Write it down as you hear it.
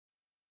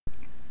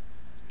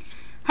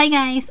Hi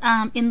guys,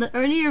 in the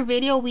earlier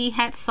video we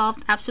had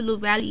solved absolute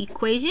value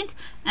equations,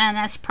 and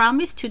as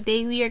promised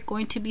today we are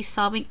going to be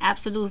solving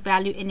absolute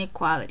value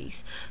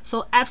inequalities.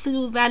 So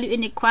absolute value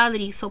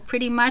inequality, so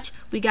pretty much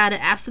we got an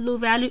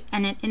absolute value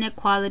and an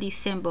inequality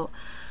symbol.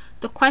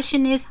 The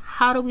question is,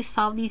 how do we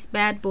solve these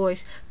bad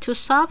boys? To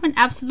solve an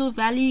absolute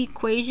value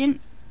equation,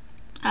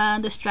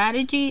 the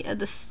strategy,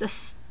 the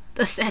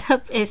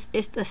setup is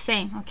the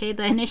same. Okay,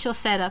 the initial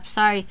setup,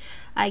 sorry,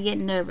 I get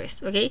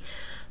nervous. Okay,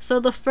 so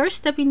the first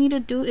step you need to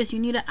do is you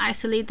need to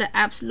isolate the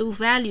absolute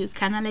value,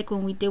 kind of like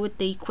when we did with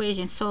the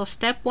equation. So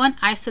step 1,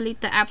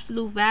 isolate the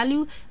absolute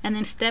value, and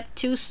then step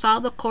 2,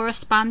 solve the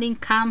corresponding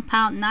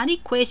compound, not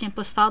equation,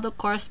 but solve the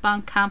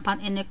corresponding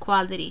compound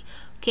inequality.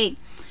 Okay,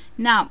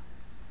 now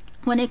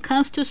when it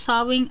comes to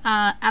solving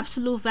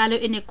absolute value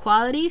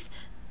inequalities,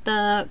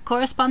 the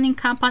corresponding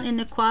compound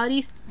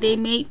inequalities, they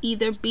may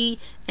either be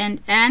an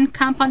AND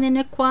compound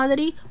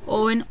inequality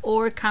or an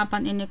OR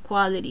compound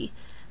inequality.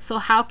 So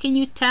how can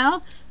you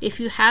tell? If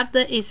you have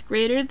the is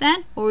greater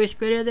than or is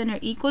greater than or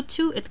equal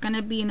to, it's going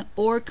to be an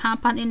OR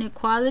compound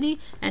inequality,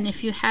 and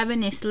if you have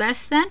an is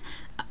less than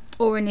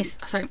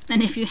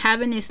and if you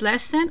have an is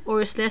less than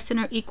or is less than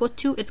or equal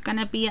to, it's going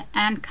to be an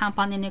AND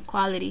compound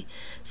inequality.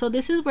 So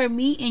this is where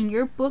me and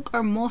your book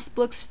or most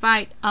books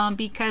fight,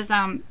 because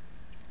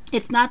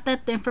it's not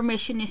that the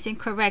information is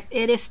incorrect,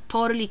 it is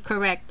totally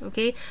correct.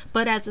 Okay,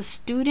 but as a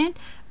student,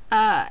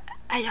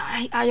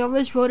 I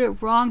always wrote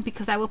it wrong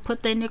because I would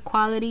put the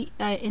inequality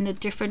in a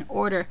different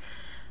order.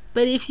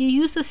 But if you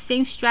use the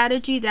same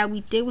strategy that we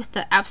did with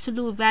the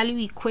absolute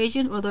value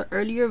equation or the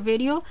earlier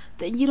video,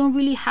 then you don't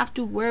really have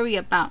to worry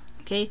about.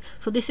 Okay,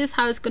 so this is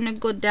how it's going to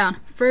go down.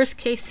 First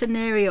case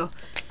scenario,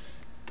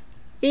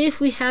 if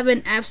we have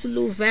an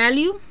absolute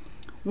value,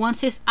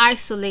 once it's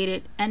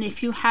isolated, and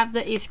if you have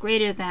the is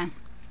greater than,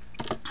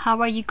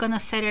 how are you going to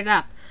set it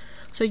up?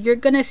 So you're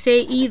going to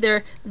say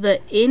either the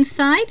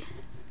inside,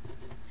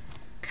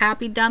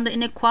 copy down the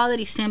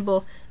inequality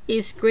symbol,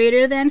 is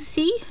greater than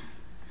C,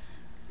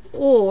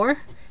 or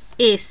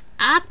is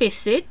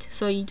opposite,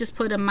 so you just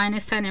put a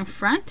minus sign in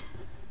front,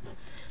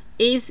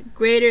 is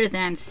greater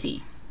than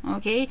C.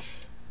 Okay,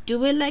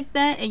 do it like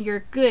that and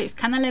you're good. It's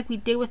kind of like we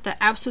did with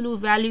the absolute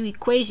value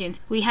equations.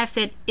 We have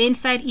said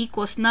inside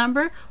equals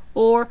number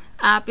or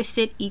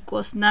opposite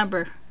equals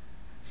number.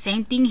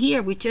 Same thing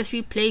here, we just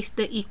replaced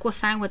the equal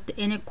sign with the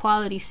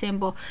inequality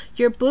symbol.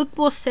 Your book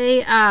will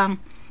say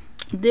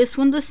this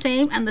one the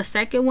same, and the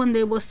second one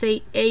they will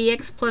say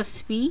ax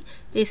plus b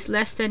is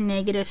less than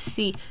negative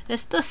c.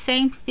 It's the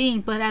same thing,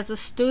 but as a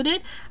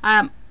student,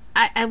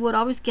 I would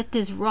always get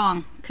this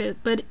wrong.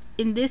 But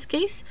in this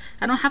case,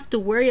 I don't have to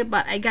worry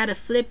about I gotta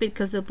flip it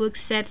because the book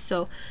said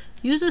so.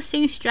 Use the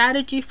same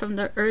strategy from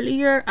the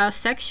earlier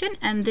section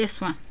and this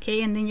one.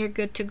 Okay, and then you're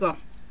good to go.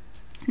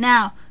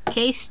 Now,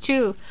 case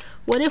 2.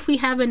 What if we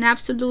have an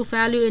absolute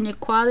value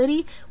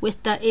inequality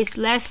with the is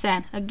less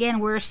than? Again,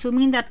 we're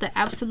assuming that the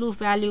absolute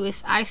value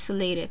is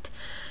isolated.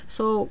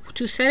 So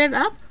to set it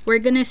up, we're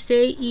going to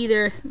say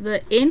either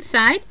the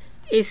inside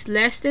is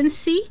less than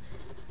C,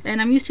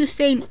 and I'm used to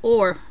saying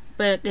or,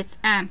 but it's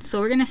and. So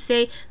we're going to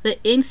say the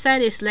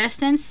inside is less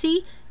than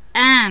C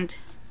and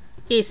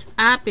is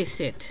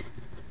opposite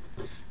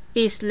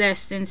is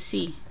less than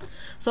C.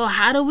 So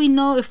how do we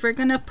know if we're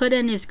gonna put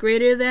in is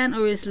greater than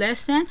or is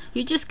less than?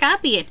 You just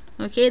copy it.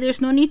 Okay, there's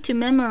no need to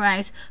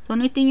memorize. The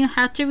only thing you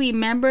have to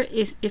remember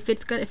is if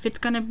it's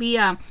gonna be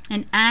an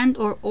AND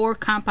or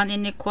compound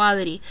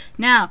inequality.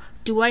 Now,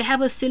 do I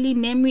have a silly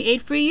memory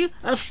aid for you?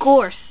 Of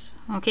course.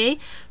 Okay,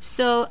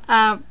 so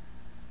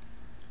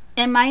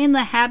am I in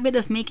the habit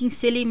of making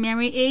silly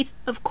memory aids?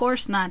 Of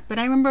course not. But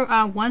I remember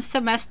one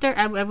semester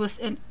I was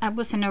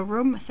in a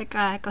room. It's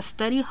like a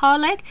study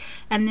hall,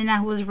 and then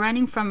I was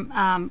running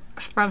from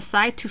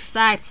side to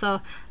side,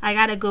 so I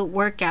got a good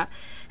workout.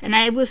 And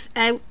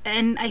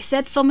I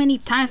said so many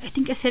times. I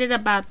think I said it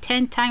about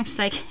 10 times,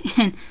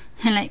 in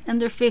like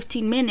under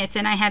 15 minutes.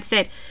 And I had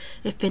said,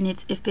 if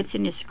it's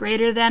in is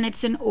greater than,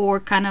 it's an or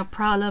kind of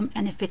problem,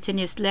 and if it's in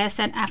is less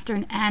than, after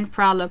an and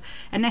problem.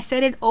 And I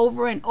said it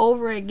over and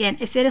over again.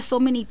 I said it so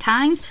many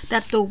times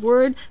that the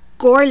word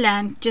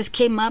Gorland just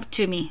came up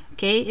to me.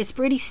 Okay, it's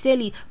pretty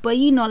silly, but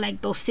you know,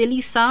 like those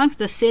silly songs,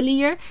 the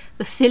sillier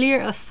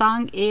a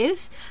song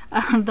is,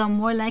 the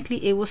more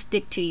likely it will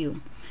stick to you.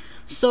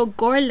 So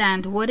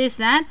Gorland, what is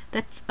that?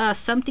 That's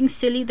something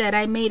silly that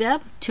I made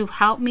up to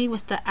help me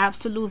with the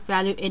absolute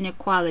value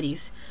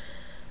inequalities.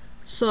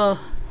 So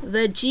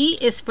the G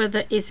is for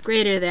the is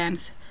greater than.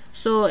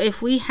 So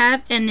if we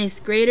have an is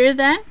greater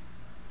than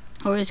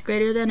or is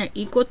greater than or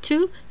equal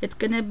to, it's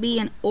going to be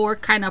an or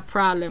kind of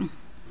problem.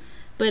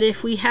 But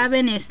if we have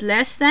an is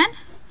less than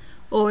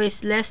or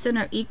is less than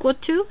or equal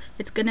to,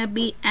 it's going to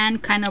be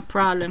and kind of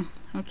problem.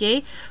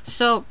 Okay,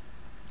 so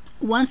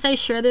once I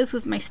share this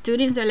with my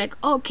students, they're like,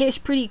 oh, okay, it's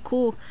pretty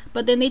cool.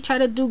 But then they try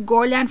to do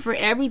Gorland for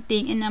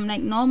everything, and I'm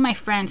like, no, my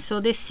friends. So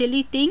this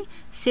silly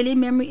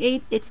memory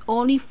aid, it's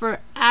only for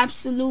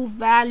absolute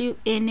value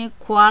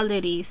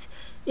inequalities.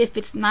 If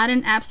it's not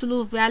an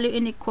absolute value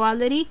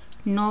inequality,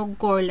 no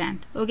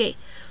Gorland. Okay,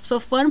 so So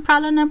fun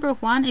problem number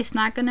 1 is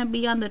not going to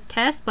be on the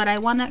test, but I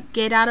want to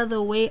get out of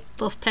the way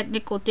those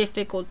technical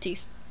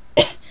difficulties.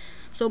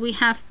 So we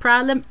have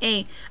problem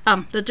A,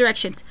 the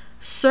directions.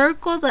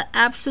 Circle the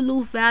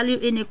absolute value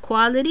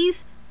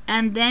inequalities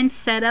and then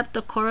set up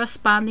the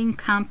corresponding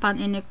compound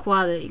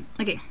inequality.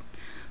 Okay,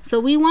 so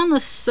we want to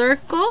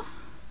circle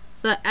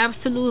the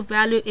absolute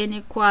value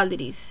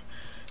inequalities.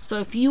 So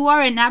if you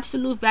are an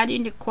absolute value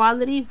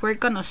inequality, we're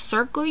going to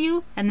circle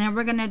you and then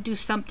we're going to do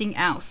something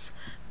else.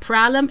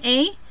 Problem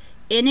A,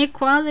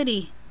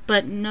 inequality,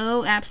 but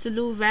no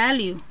absolute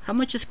value. I'm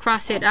going to just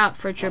cross it out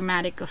for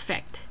dramatic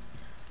effect.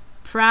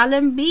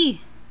 Problem B,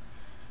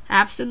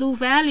 absolute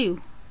value,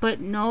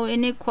 but no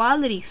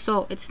inequality.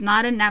 So it's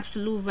not an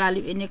absolute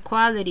value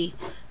inequality.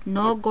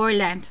 No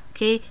Gorland.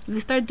 Okay, if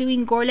you start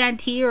doing Gorland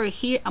here or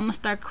here, I'm going to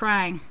start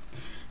crying.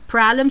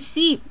 Problem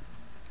C,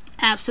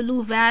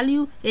 absolute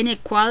value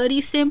inequality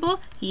symbol.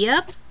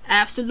 Yep,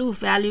 absolute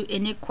value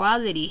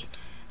inequality.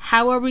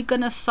 How are we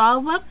going to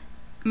solve them?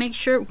 Make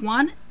sure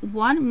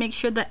make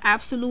sure the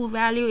absolute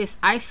value is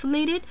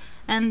isolated,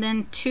 and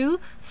then 2,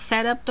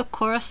 set up the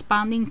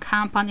corresponding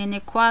compound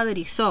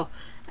inequality. So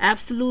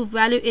absolute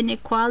value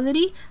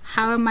inequality,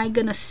 how am I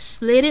gonna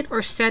split it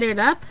or set it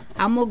up?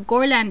 I'm gonna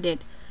Gorland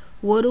it.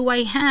 What do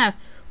I have?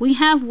 We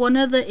have one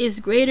of the is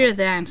greater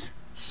thans.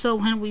 So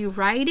when we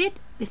write it,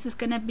 this is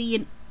gonna be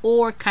an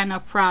or kind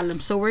of problem.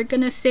 So we're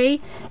gonna say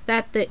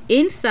that the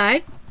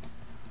inside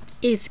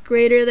is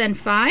greater than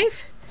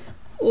 5,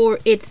 or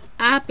its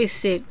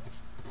opposite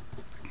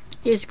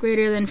is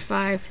greater than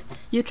 5.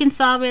 You can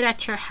solve it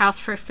at your house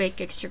for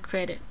fake extra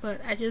credit, but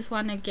I just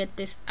want to get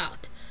this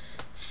out.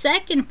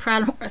 Second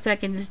problem, or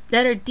second is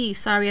letter D.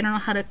 Sorry, I don't know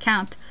how to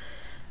count.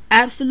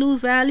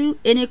 Absolute value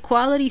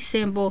inequality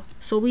symbol.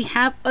 So we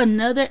have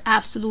another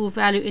absolute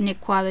value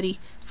inequality.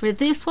 For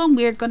this one,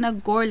 we're gonna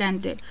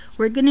Gorland it.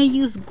 We're gonna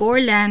use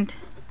Gorland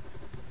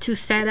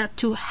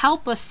to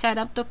help us set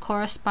up the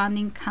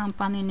corresponding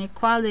compound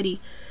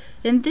inequality.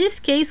 In this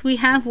case, we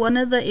have one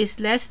of the is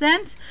less than,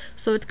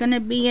 so it's going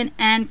to be an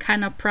and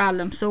kind of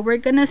problem. So we're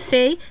going to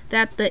say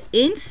that the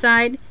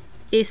inside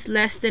is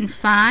less than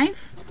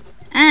 5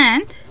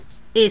 and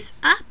its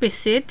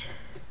opposite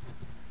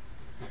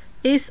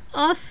is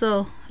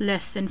also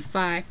less than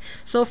 5.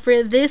 So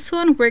for this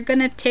one, we're going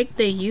to take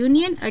the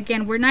union.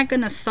 Again, we're not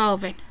going to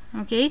solve it.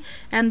 Okay,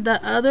 and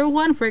the other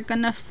one, we're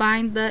going to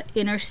find the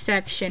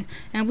intersection.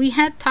 And we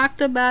had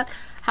talked about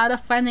how to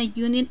find the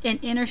union and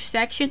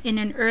intersection in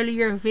an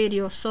earlier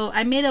video. So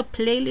I made a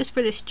playlist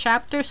for this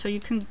chapter, so you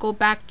can go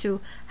back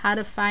to how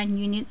to find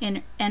union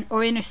and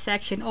or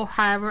intersection, or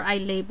however I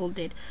labeled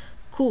it.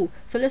 Cool.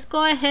 So let's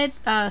go ahead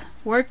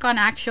work on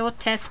actual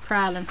test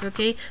problems.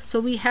 Okay, so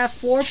we have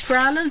 4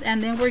 problems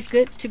and then we're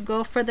good to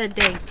go for the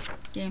day.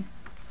 Okay,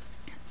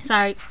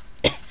 sorry.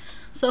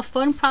 So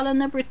fun problem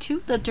number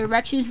 2, the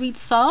directions read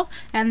solve,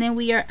 and then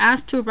we are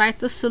asked to write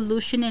the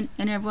solution in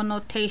interval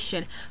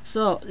notation.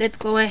 So let's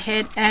go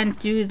ahead and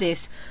do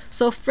this.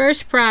 So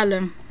first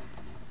problem,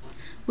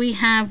 we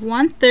have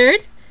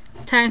 1/3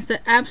 times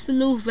the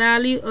absolute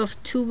value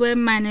of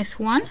 2m minus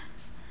 1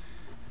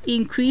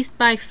 increased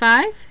by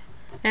 5,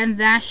 and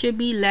that should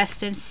be less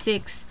than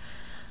 6.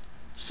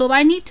 So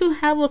I need to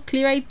have a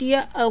clear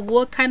idea of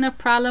what kind of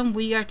problem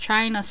we are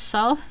trying to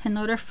solve in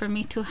order for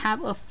me to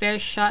have a fair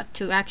shot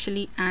to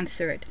actually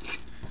answer it.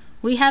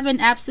 We have an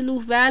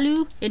absolute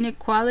value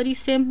inequality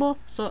symbol,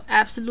 so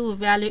absolute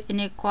value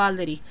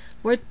inequality.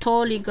 We're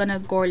totally gonna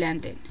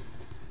Gorland it.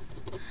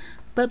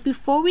 But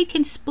before we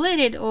can split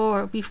it,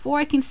 or before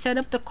I can set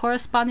up the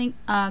corresponding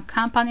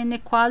compound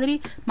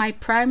inequality, my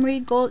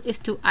primary goal is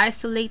to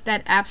isolate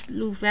that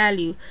absolute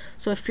value.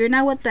 So if you're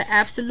not with the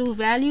absolute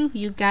value,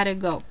 you gotta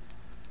go.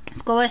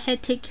 Let's go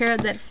ahead, take care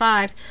of that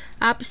 5.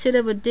 Opposite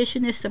of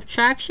addition is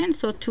subtraction.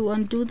 So to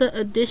undo the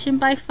addition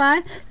by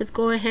 5, let's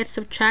go ahead,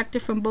 subtract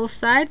it from both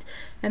sides,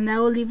 and that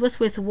will leave us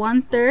with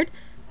 1/3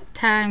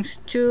 times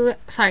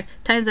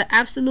the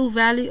absolute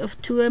value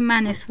of 2m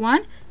minus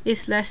 1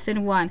 is less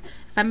than 1.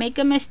 If I make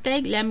a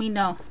mistake, let me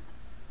know.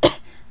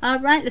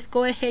 Alright, let's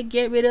go ahead,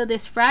 get rid of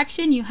this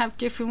fraction. You have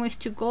different ways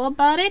to go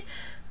about it.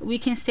 We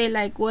can say,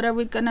 like, what are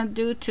we gonna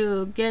do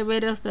to get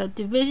rid of the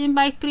division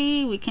by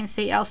 3? We can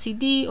say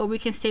LCD, or we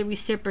can say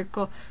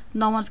reciprocal.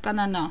 No one's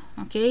gonna know.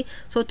 Okay,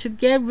 so to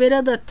get rid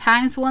of the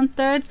times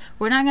 1/3,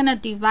 we're not gonna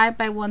divide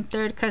by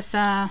 1/3 because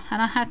I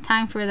don't have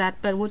time for that,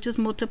 but we'll just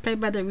multiply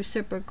by the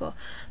reciprocal.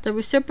 The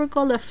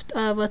reciprocal of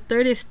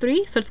 1/3 is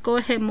 3, so let's go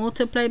ahead,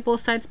 multiply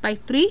both sides by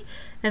 3,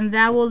 and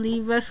that will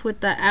leave us with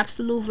the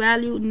absolute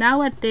value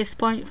now at this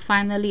point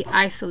finally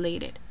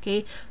isolated.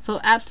 Okay, so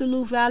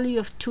absolute value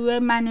of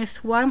 2m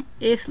minus 1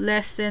 is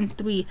less than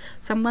 3.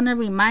 So I'm going to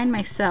remind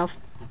myself,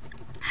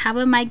 how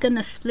am I going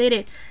to split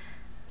it?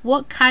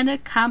 What kind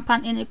of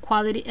compound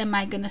inequality am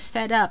I going to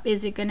set up?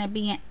 Is it going to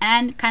be an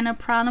and kind of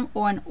problem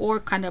or an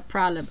or kind of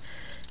problem?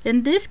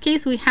 In this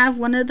case, we have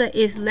one of the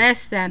is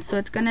less than, so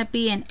it's going to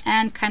be an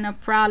and kind of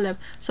problem.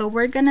 So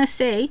we're going to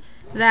say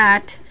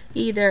that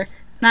either,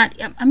 not,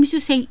 I'm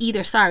just saying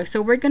either, sorry.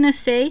 So we're going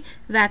to say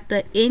that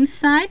the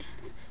inside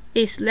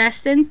is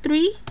less than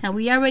 3, and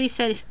we already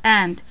said it's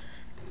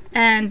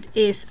and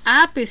is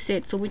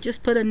opposite, so we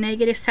just put a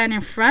negative sign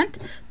in front.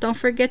 Don't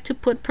forget to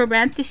put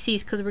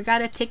parentheses because we got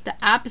to take the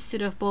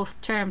opposite of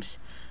both terms.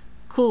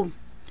 Cool.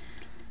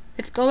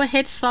 Let's go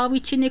ahead, solve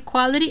each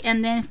inequality,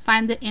 and then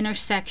find the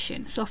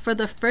intersection. So for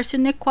the first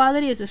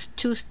inequality, it's a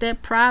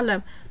two-step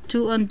problem.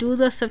 To undo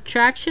the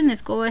subtraction,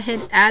 let's go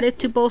ahead, add it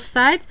to both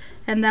sides,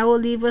 and that will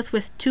leave us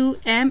with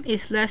 2m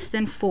is less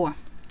than 4.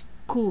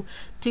 Cool.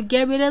 To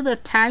get rid of the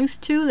times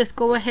 2, let's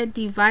go ahead,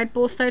 divide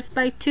both sides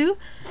by 2,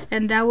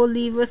 and that will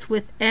leave us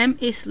with m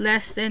is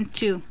less than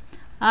 2.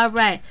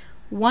 Alright,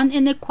 one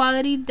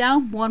inequality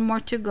down, one more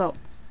to go.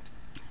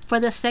 For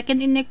the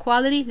second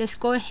inequality, let's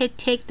go ahead,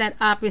 take that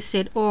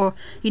opposite, or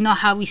you know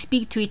how we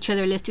speak to each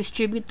other, let's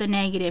distribute the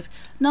negative.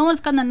 No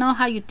one's gonna know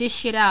how you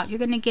dish it out. You're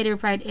gonna get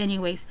it right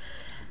anyways.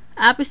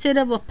 Opposite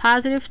of a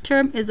positive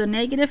term is a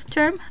negative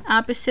term.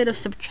 Opposite of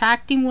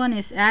subtracting 1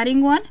 is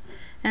adding 1.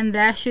 And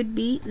that should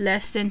be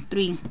less than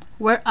 3.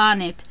 We're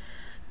on it.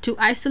 To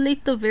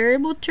isolate the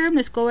variable term,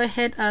 let's go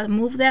ahead,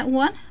 move that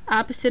 1.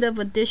 Opposite of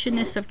addition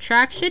is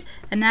subtraction,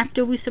 and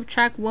after we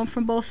subtract 1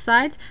 from both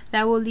sides,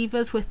 that will leave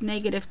us with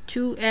negative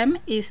 2m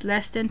is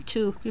less than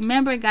 2.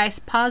 Remember guys,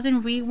 pause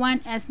and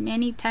rewind as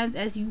many times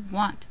as you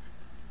want.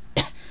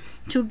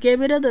 To get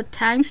rid of the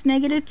times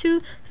negative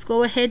 2, let's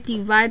go ahead,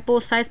 divide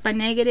both sides by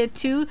negative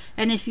 2,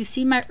 and if you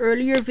see my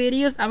earlier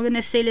videos, I'm going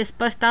to say let's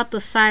bust out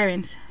the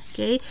sirens.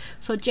 Okay,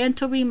 so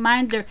gentle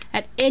reminder,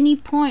 at any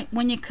point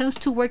when it comes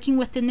to working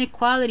with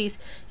inequalities,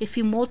 if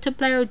you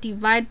multiply or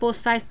divide both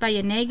sides by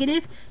a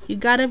negative, you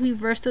gotta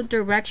reverse the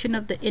direction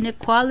of the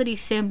inequality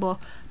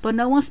symbol. But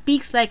no one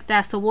speaks like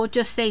that, so we'll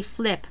just say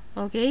flip.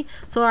 Okay,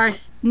 so our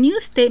new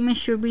statement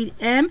should read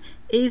m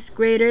is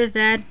greater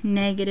than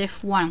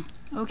negative 1.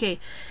 Okay,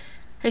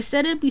 I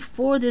said it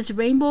before, this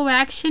rainbow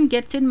action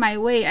gets in my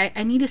way.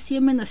 I need to see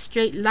them in a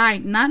straight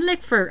line, not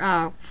like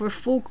for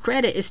full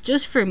credit, it's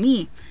just for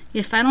me.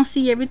 If I don't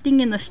see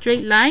everything in a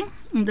straight line,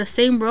 in the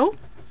same row,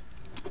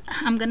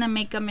 I'm going to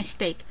make a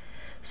mistake.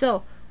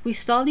 So, we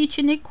solved each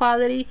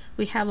inequality.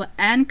 We have an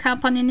and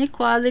compound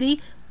inequality.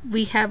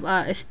 We have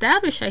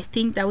established, I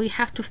think, that we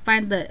have to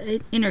find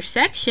the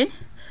intersection.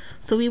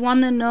 So, we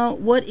want to know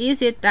what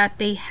is it that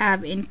they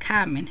have in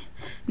common.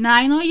 Now,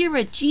 I know you're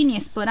a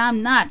genius, but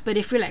I'm not. But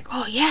if you're like,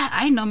 oh yeah,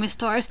 I know, Miss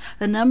Torres,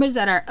 the numbers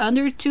that are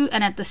under 2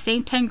 and at the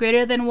same time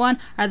greater than 1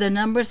 are the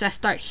numbers that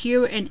start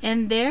here and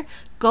end there,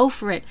 go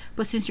for it.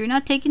 But since you're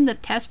not taking the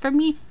test from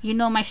me, you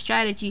know my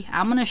strategy.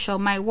 I'm going to show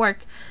my work.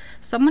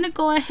 So I'm going to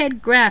go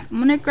ahead, graph. I'm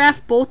going to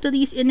graph both of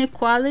these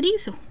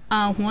inequalities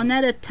one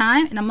at a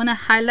time, and I'm going to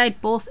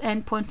highlight both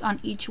endpoints on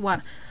each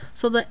one.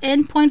 So the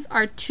endpoints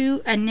are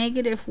 2 and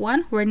negative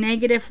 1, where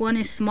negative 1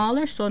 is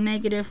smaller, so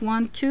negative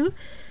 1, 2,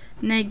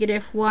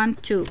 negative 1,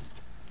 2.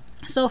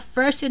 So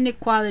first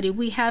inequality,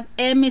 we have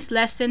m is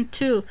less than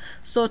 2.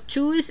 So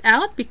 2 is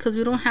out because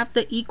we don't have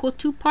the equal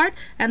to part,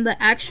 and the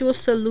actual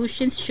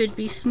solutions should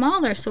be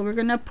smaller. So we're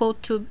going to pull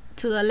to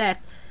the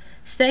left.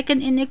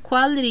 Second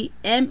inequality,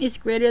 m is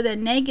greater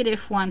than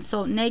negative 1.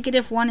 So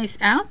negative 1 is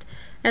out,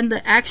 and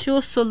the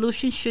actual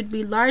solution should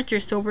be larger.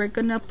 So we're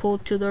going to pull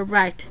to the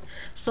right.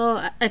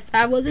 So if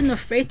I wasn't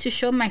afraid to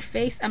show my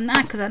face, I'm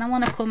not, because I don't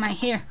want to comb my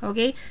hair,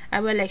 okay? I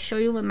would like show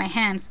you with my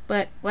hands,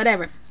 but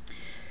whatever.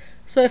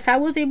 So if I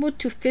was able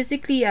to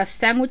physically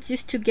sandwich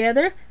this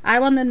together, I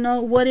want to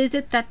know what is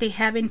it that they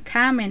have in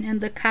common, and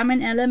the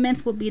common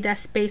elements will be that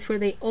space where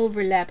they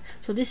overlap.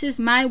 So this is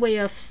my way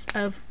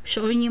of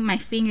showing you my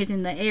fingers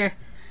in the air.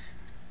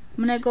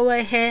 I'm going to go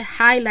ahead,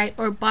 highlight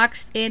or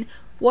box in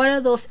what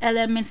are those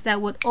elements that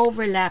would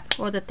overlap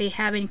or that they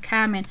have in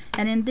common.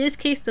 And in this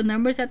case, the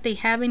numbers that they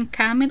have in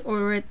common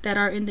or that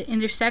are in the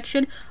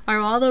intersection are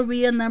all the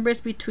real numbers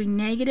between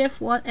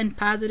negative 1 and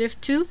positive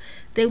 2.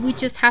 Then we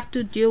just have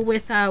to deal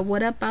with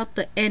what about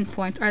the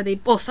endpoints? Are they,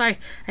 oh sorry,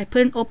 I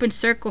put an open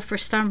circle for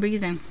some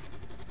reason.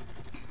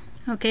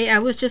 Okay, I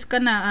was just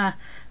gonna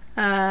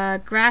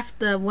graph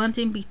the ones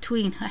in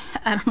between.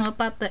 I don't know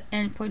about the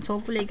endpoints.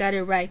 Hopefully I got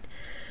it right.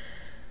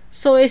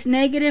 So is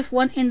negative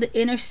 1 in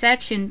the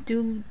intersection?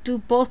 Do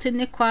both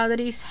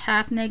inequalities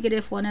have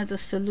negative 1 as a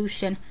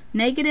solution?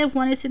 Negative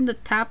 1 is in the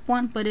top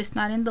one, but it's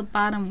not in the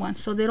bottom one.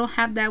 So they don't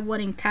have that one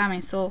in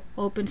common. So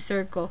open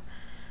circle.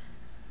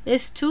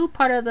 Is 2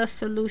 part of the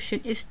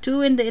solution? Is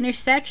 2 in the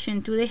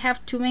intersection? Do they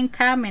have 2 in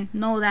common?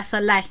 No, that's a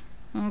lie.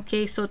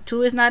 Okay, so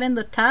 2 is not in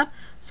the top.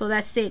 So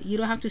that's it. You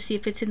don't have to see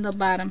if it's in the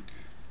bottom.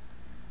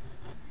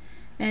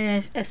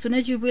 And as soon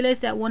as you realize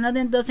that one of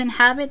them doesn't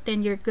have it,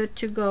 then you're good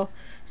to go.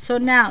 So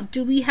now,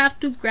 do we have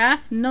to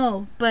graph?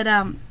 No, but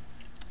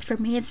for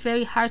me it's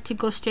very hard to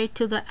go straight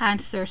to the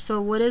answer.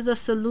 So what is the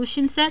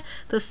solution set?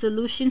 The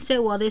solution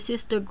set, well, this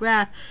is the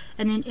graph.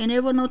 And in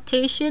interval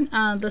notation,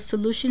 the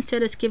solution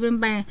set is given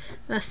by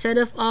a set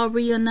of all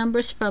real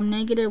numbers from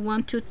negative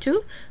 1 to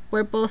 2,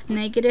 where both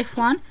negative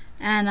 1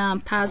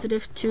 and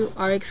positive 2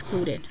 are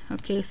excluded.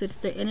 Okay, so it's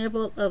the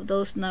interval of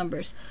those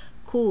numbers.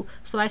 Cool.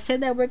 So I said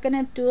that we're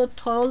gonna do a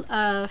total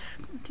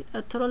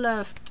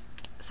of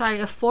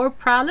of 4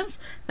 problems.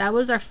 That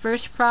was our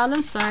first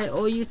problem, so I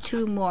owe you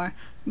 2 more.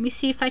 Let me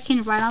see if I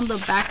can write on the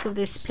back of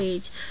this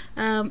page.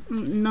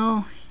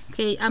 No.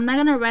 Okay, I'm not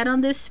gonna write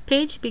on this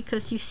page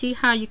because you see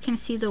how you can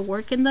see the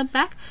work in the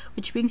back,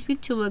 which brings me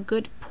to a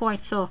good point.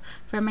 So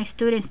for my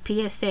students,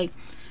 PSA.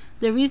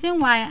 The reason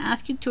why I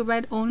ask you to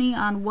write only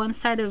on one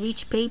side of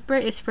each paper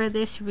is for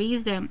this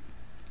reason.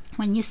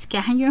 When you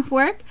scan your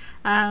work,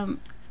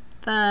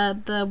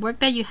 the work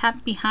that you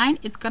have behind,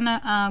 it's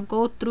gonna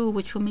go through,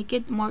 which will make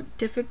it more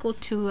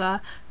difficult to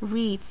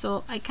read.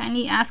 So I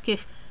kindly ask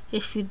if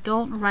you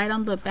don't write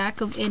on the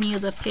back of any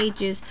of the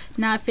pages.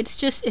 Now if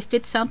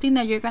it's something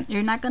that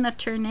you're not gonna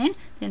turn in,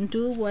 then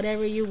do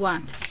whatever you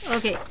want.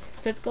 Okay,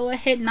 let's go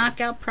ahead and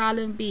knock out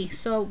problem B.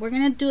 So we're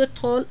gonna do a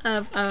total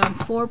of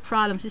 4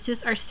 problems. This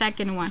is our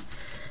second one.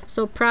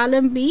 So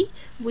problem B,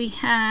 we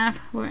have,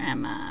 where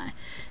am I,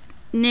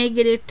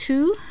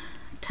 -2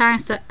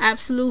 times the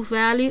absolute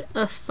value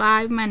of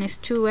 5 minus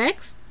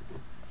 2x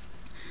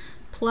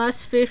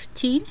plus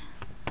 15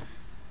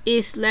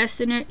 is less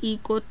than or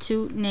equal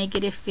to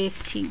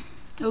 -15.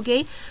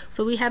 Okay,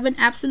 so we have an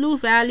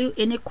absolute value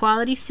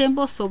inequality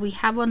symbol, so we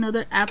have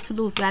another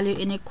absolute value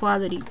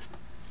inequality.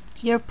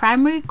 Your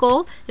primary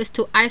goal is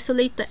to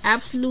isolate the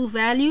absolute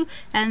value,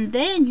 and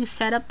then you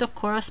set up the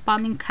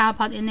corresponding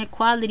compound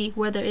inequality,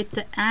 whether it's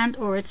an and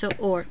or it's an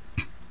or.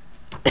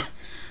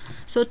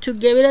 So to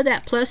get rid of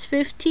that plus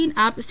 15,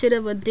 opposite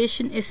of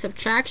addition is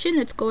subtraction.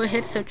 Let's go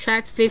ahead and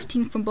subtract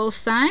 15 from both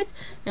sides,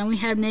 and we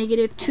have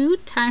 -2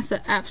 times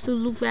the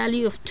absolute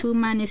value of 2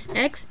 minus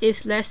x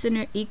is less than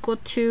or equal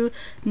to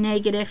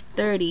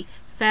 -30.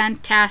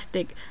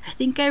 Fantastic. I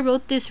think I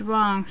wrote this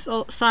wrong,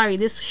 so sorry,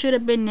 this should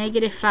have been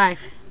 -5.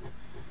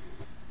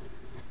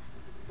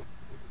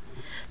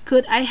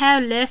 Could I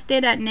have left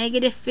it at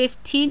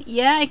 -15?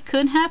 Yeah, I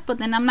could have, but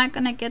then I'm not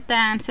gonna get the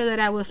answer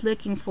that I was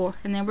looking for,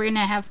 and then we're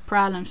gonna have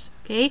problems.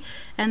 Okay,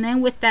 and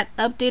then with that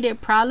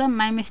updated problem,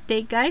 my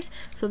mistake, guys,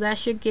 so that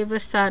should give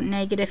us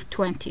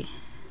 -20.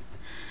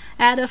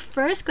 At a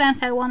first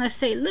glance, I want to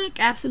say, look,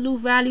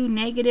 absolute value,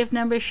 negative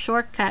number,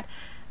 shortcut.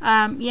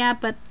 Yeah,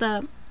 but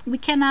we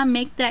cannot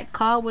make that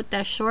call with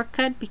that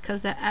shortcut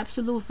because the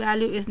absolute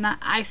value is not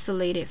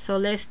isolated. So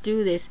let's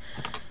do this.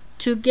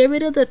 To get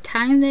rid of the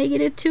times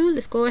 -2,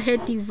 let's go ahead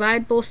and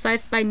divide both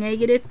sides by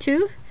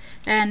 -2,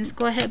 and let's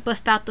go ahead and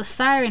bust out the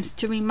sirens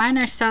to remind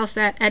ourselves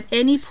that at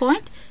any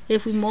point,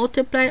 if we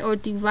multiply or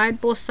divide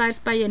both sides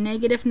by a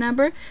negative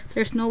number,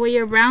 there's no way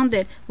around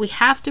it. We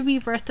have to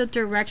reverse the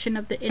direction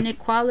of the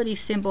inequality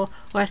symbol,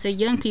 or as the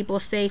young people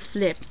say,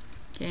 flip.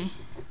 Okay.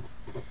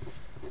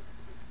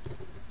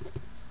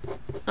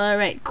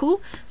 Alright,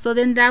 cool. So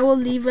then that will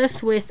leave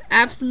us with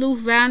absolute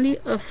value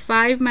of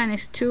 5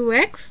 minus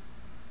 2x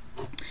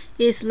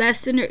is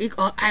less than or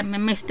equal. Oh, I'm a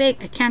mistake.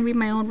 I can't read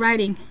my own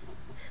writing.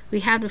 We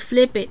have to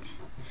flip it.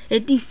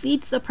 It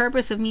defeats the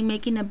purpose of me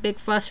making a big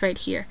fuss right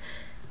here.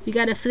 We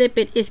gotta flip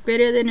it. It's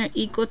greater than or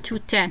equal to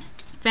 10.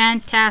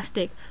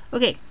 Fantastic.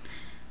 Okay,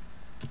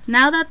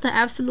 now that the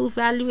absolute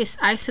value is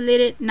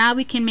isolated, now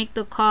we can make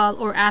the call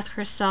or ask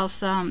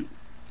ourselves,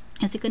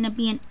 is it gonna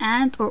be an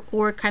and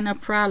or kind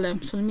of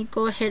problem? So let me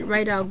go ahead and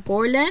write out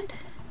Gorland.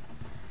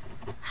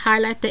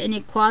 Highlight the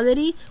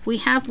inequality. We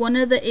have one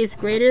of the is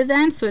greater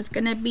than, so it's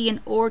gonna be an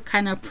or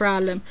kind of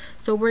problem.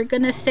 So we're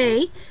gonna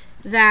say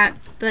that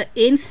the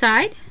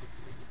inside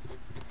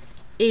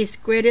is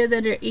greater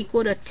than or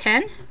equal to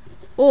 10,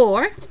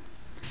 or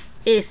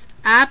its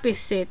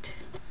opposite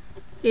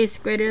is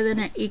greater than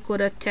or equal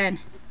to 10.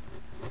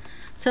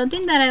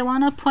 Something that I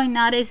want to point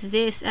out is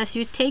this: as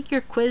you take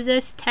your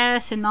quizzes,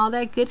 tests, and all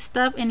that good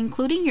stuff, and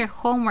including your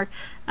homework,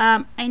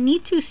 I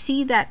need to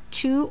see that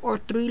 2 or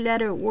 3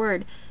 letter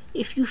word.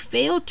 If you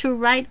fail to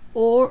write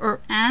or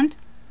and,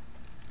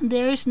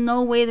 there's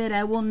no way that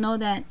I will know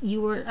that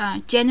you were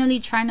genuinely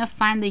trying to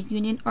find the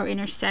union or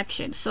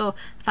intersection. So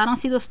if I don't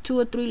see those 2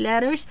 or 3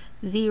 letters,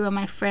 0,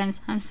 my friends.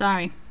 I'm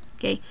sorry.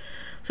 Okay,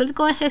 so let's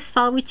go ahead and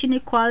solve each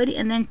inequality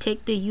and then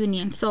take the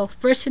union. So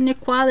first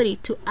inequality,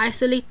 to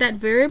isolate that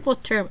variable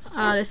term,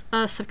 let's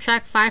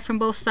subtract 5 from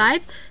both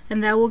sides,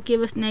 and that will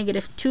give us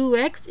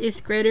 -2x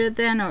is greater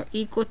than or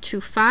equal to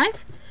 5.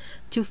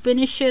 To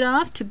finish it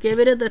off, to get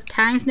rid of the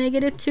times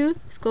 -2,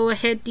 let's go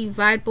ahead,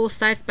 divide both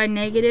sides by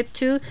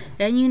 -2,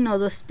 and you know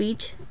the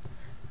speech.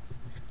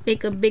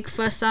 Make a big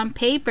fuss on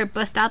paper,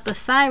 bust out the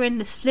siren,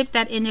 let's flip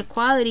that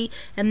inequality,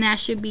 and that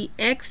should be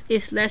x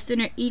is less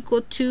than or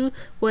equal to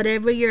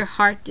whatever your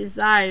heart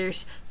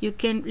desires. You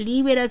can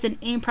leave it as an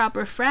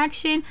improper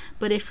fraction,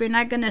 but if you're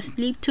not going to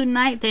sleep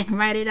tonight, then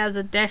write it as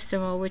a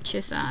decimal, which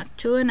is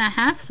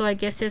 2.5, so I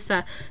guess it's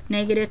a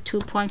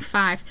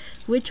 -2.5.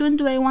 Which one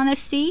do I want to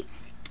see?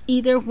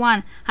 Either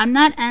one. I'm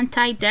not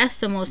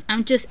anti-decimals,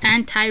 I'm just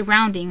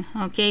anti-rounding.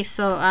 Okay,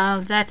 so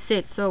that's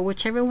it. So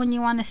whichever one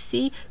you want to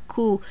see,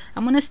 cool.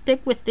 I'm going to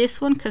stick with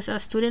this one because our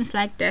students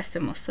like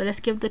decimals. So let's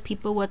give the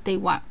people what they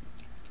want.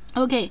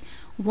 Okay,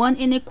 one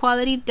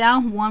inequality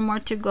down, one more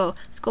to go.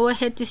 Let's go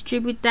ahead,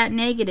 distribute that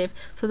negative.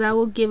 So that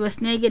will give us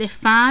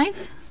 -5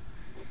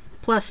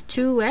 plus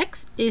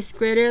 2x is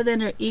greater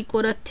than or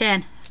equal to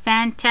 10.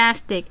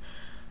 Fantastic.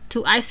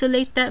 to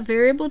isolate that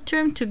variable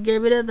term, to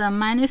get rid of the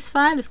minus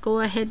 5, let's go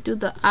ahead and do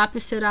the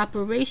opposite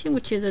operation,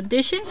 which is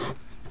addition.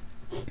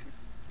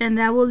 And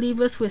that will leave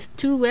us with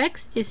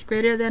 2x is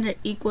greater than or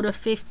equal to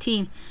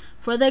 15.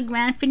 For the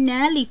grand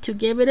finale, to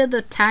get rid of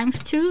the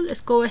times 2,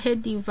 let's go ahead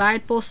and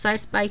divide both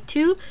sides by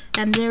 2,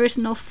 and there is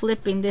no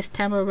flipping this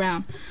time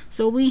around.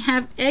 So we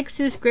have x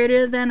is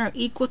greater than or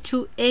equal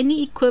to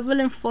any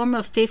equivalent form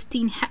of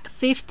 15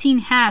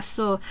 halves.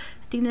 So I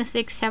think that's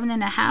like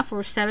 7.5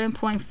 or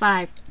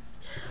 7.5.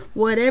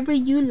 Whatever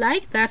you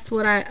like, that's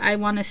what I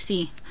want to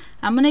see.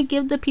 I'm going to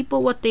give the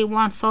people what they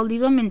want, so I'll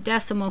leave them in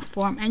decimal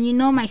form. And you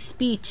know my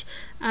speech.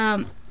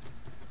 I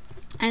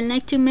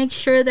like to make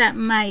sure that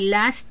my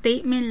last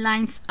statement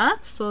lines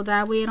up, so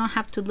that way I don't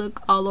have to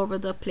look all over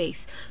the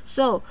place.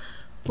 So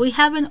we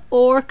have an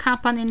OR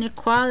compound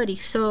inequality,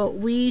 so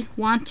we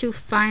want to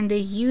find the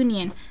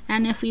union.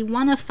 And if we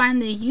want to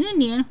find the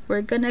union,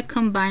 we're going to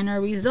combine our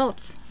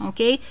results.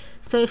 Okay,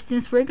 so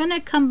since we're going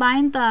to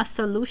combine the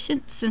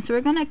solution, since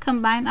we're going to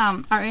combine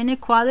our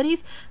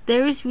inequalities,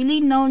 there is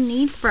really no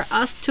need for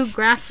us to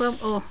graph them.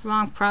 Oh,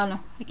 wrong problem.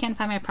 I can't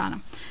find my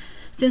problem.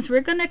 Since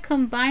we're going to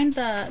combine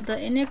the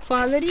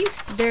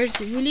inequalities, there's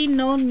really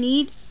no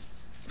need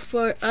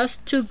for us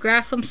to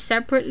graph them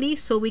separately,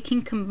 so we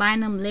can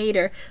combine them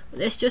later.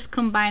 Let's just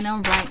combine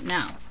them right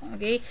now.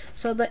 Okay,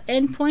 so the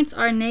endpoints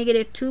are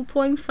negative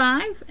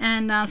 2.5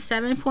 and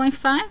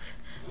 7.5,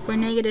 where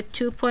negative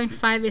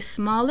 2.5 is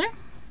smaller.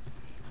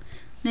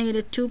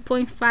 Negative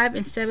 2.5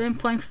 and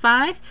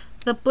 7.5.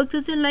 The book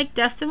doesn't like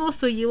decimals,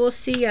 so you will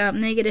see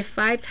negative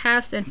 5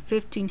 halves and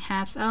 15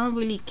 halves. I don't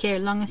really care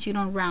as long as you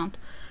don't round.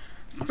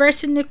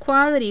 First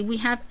inequality, we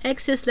have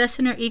x is less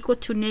than or equal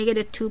to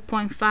negative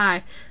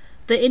 2.5.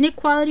 The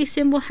inequality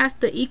symbol has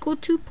the equal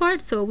to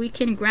part, so we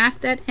can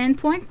graph that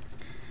endpoint.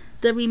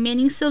 The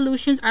remaining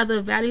solutions are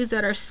the values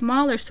that are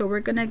smaller, so we're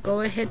going to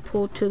go ahead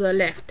pull to the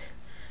left.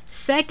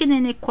 Second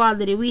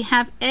inequality, we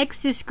have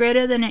x is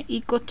greater than or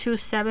equal to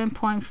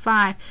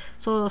 7.5.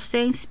 So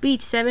same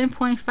speech,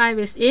 7.5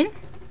 is in,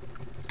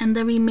 and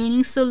the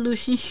remaining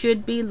solution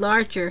should be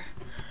larger.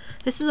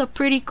 This is a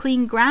pretty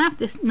clean graph.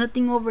 There's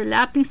nothing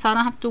overlapping, so I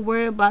don't have to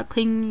worry about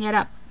cleaning it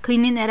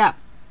up.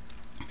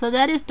 So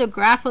that is the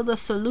graph of the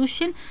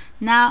solution.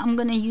 Now I'm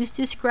going to use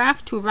this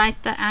graph to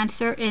write the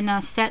answer in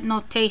a set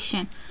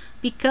notation.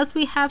 Because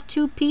we have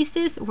two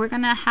pieces, we're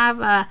going to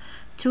have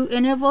two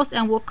intervals,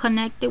 and we'll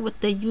connect it with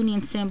the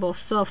union symbol.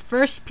 So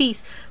first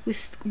piece,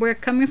 we're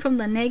coming from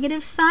the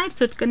negative side,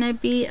 so it's going to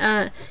be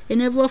an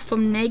interval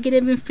from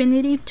negative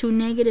infinity to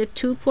negative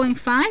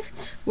 2.5,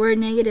 where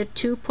negative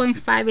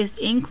 2.5 is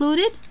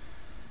included.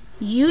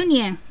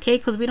 Union, okay,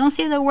 because we don't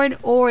say the word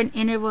or in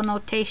interval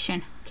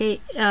notation.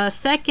 Okay,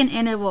 second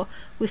interval,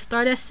 we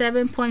start at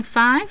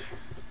 7.5,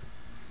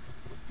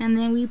 and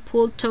then we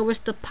pull towards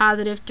the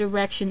positive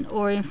direction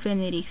or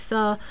infinity.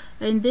 So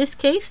in this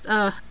case,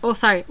 where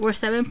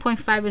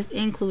 7.5 is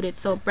included,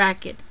 so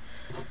bracket.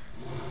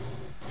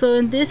 So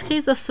in this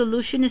case, the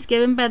solution is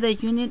given by the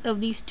union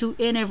of these two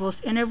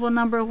intervals. Interval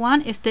number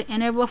 1 is the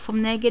interval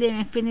from negative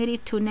infinity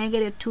to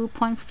negative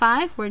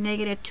 2.5, where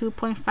negative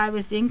 2.5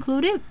 is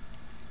included.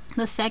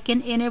 The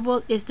second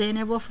interval is the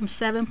interval from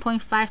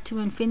 7.5 to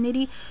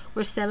infinity,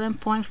 where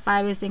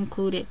 7.5 is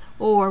included,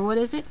 or what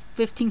is it?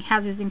 15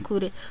 halves is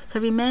included. So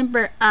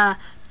remember,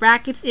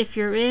 brackets if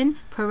you're in,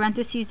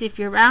 parentheses if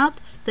you're out.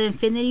 The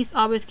infinities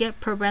always get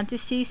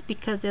parentheses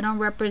because they don't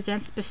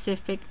represent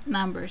specific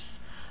numbers.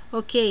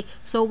 Okay,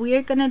 so we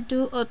are gonna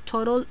do a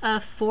total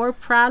of 4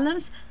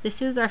 problems.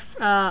 This is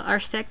our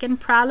second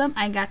problem.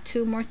 I got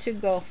 2 more to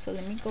go, so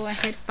let me go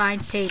ahead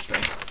find paper.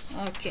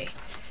 Okay,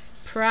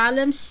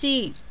 problem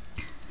C.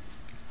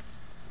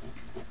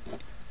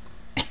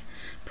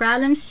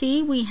 Problem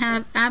C, we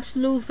have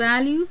absolute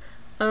value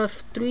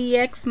of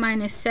 3x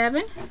minus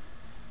 7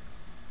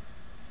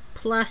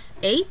 plus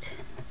 8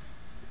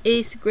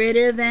 is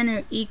greater than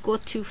or equal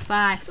to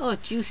 5. Oh,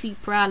 juicy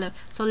problem.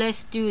 So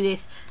let's do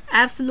this.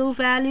 Absolute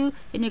value,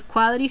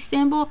 inequality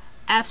symbol,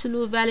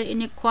 absolute value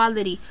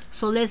inequality.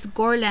 So let's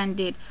Gorland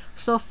it.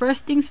 So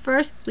first things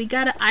first, we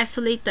gotta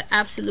isolate the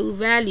absolute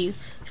value.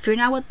 If you're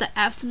not with the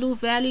absolute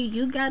value,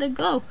 you gotta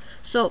go.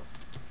 So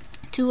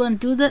to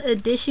undo the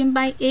addition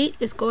by 8,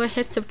 let's go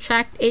ahead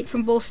subtract 8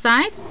 from both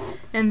sides,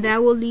 and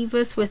that will leave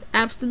us with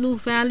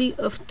absolute value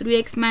of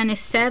 3x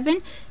minus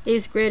 7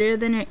 is greater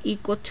than or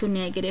equal to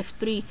negative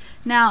 3.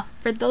 Now,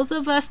 for those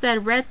of us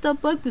that read the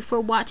book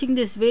before watching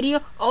this video,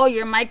 oh,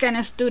 you're my kind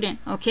of student,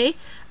 okay?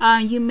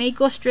 You may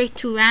go straight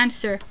to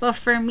answer, but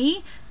for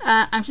me,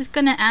 I'm just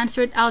going to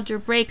answer it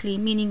algebraically,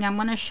 meaning I'm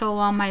going to show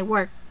all my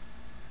work.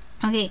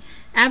 Okay,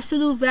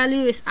 absolute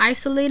value is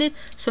isolated,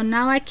 so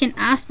now I can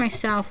ask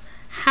myself,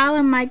 how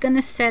am I going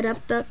to set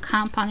up the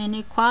compound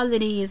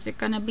inequality? Is it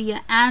going to be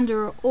an and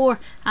or?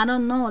 I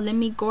don't know. Let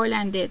me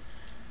Gorland it.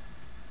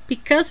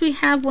 Because we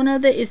have one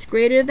of the is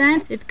greater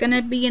than, it's going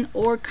to be an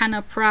or kind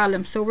of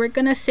problem. So we're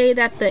going to say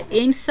that the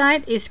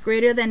inside is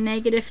greater than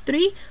negative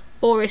 3,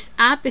 or its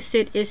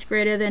opposite is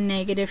greater than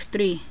negative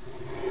 3.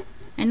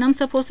 And I'm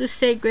supposed to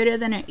say greater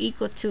than or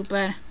equal to,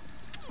 but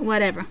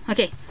whatever.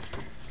 Okay.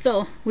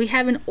 So we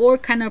have an OR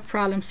kind of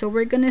problem. So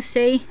we're going to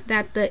say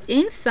that the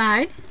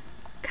inside,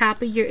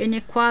 copy your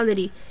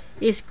inequality,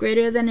 is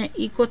greater than or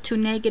equal to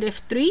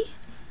 -3.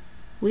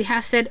 We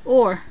have said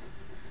OR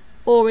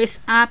is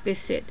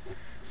opposite.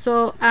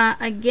 So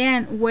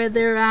again,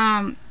 whether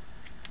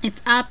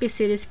it's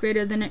opposite is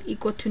greater than or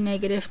equal to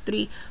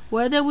 -3,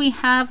 whether we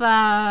have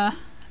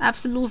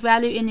absolute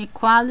value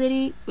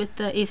inequality with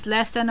the is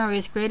less than or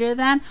is greater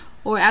than,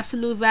 or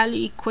absolute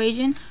value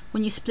equation,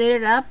 when you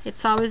split it up,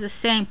 it's always the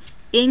same.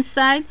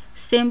 Inside,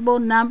 symbol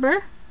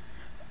number,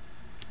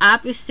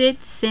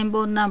 opposite,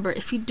 symbol number.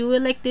 If you do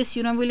it like this,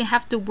 you don't really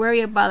have to worry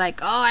about like,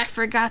 oh, I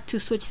forgot to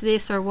switch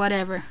this or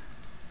whatever.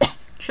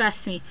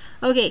 Trust me.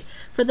 Okay,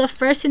 for the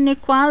first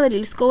inequality,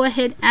 let's go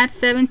ahead and add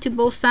 7 to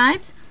both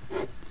sides,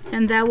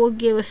 and that will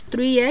give us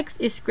 3x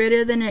is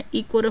greater than or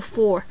equal to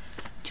 4.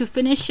 To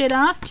finish it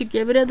off, to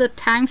get rid of the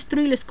times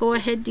 3, let's go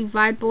ahead and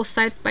divide both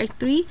sides by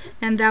 3,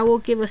 and that will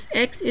give us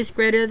x is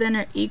greater than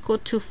or equal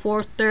to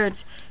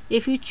 4/3.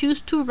 If you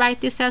choose to write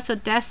this as a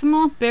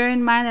decimal, bear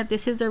in mind that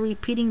this is a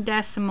repeating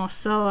decimal,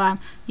 so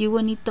you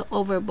will need the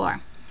overbar.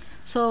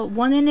 So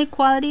one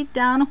inequality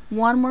down,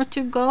 one more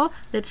to go.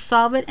 Let's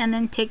solve it and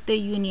then take the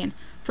union.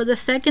 For the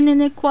second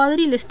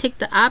inequality, let's take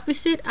the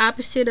opposite.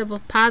 Opposite of a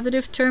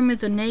positive term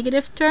is a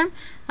negative term.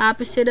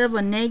 Opposite of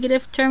a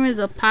negative term is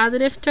a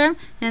positive term,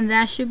 and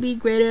that should be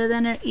greater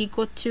than or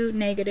equal to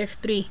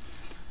 -3.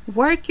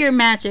 Work your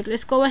magic.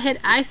 Let's go ahead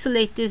and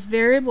isolate this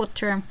variable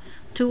term.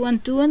 To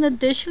undo an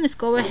addition, let's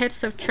go ahead and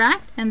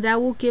subtract, and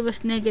that will give us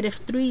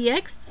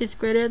 -3x is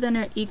greater than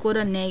or equal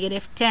to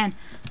 -10.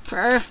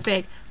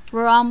 Perfect.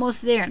 We're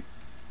almost there.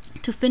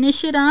 To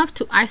finish it off,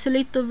 to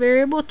isolate the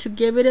variable, to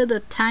get rid of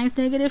the times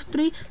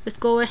 -3, let's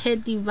go ahead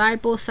and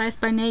divide both sides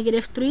by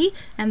 -3,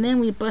 and then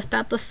we bust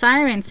out the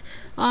sirens.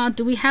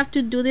 Do we have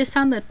to do this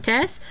on the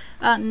test?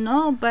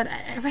 No, but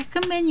I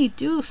recommend you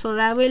do, so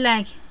that way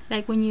like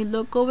when you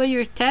look over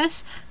your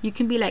test, you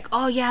can be like,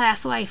 oh yeah,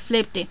 that's why I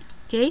flipped it.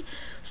 Okay,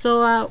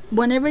 so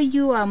whenever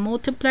you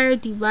multiply or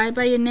divide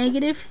by a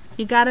negative,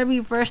 you gotta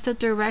reverse the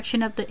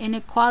direction of the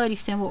inequality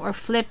symbol or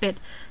flip it.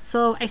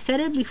 So I said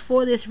it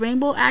before, this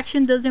rainbow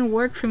action doesn't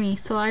work for me,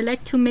 so I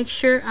like to make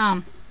sure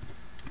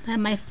that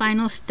my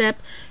final step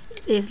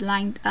is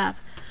lined up.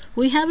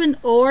 We have an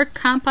OR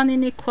compound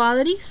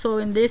inequality, so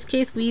in this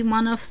case we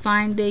want to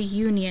find the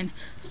union.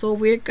 So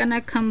we're gonna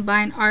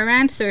combine our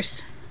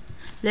answers.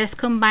 Let's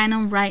combine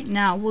them right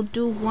now. We'll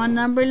do one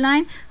number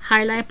line,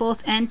 highlight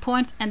both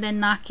endpoints, and then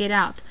knock it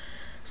out.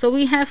 So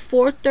we have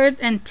 4/3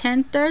 and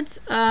 10/3.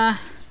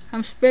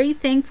 I'm very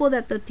thankful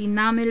that the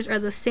denominators are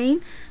the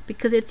same,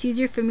 because it's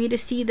easier for me to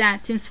see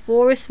that since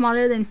 4 is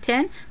smaller than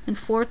 10, then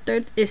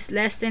 4/3 is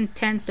less than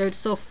 10/3.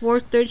 So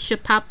 4/3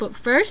 should pop up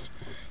first.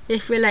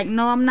 If you're like,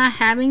 no, I'm not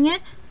having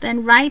it,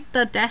 then write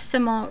the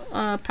decimal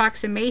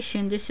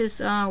approximation. This is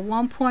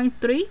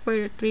 1.3,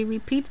 where 3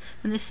 repeats,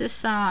 and this is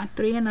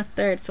 3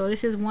 1/3. So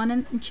this is 1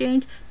 and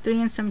change, 3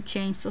 and some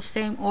change. So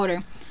same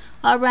order.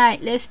 All right,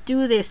 let's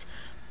do this.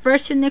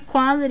 First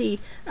inequality,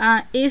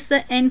 is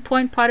the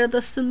endpoint part of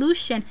the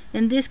solution?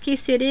 In this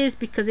case it is,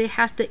 because it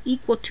has the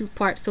equal to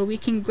part, so we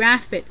can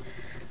graph it.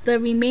 The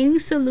remaining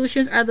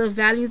solutions are the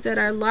values that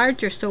are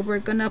larger, so we're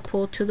gonna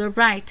pull to the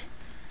right.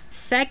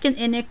 Second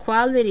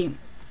inequality,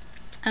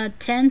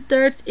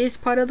 10/3 is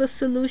part of the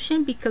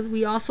solution because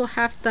we also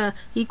have the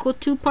equal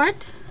to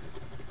part.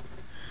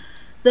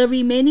 The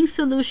remaining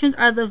solutions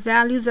are the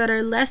values that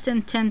are less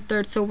than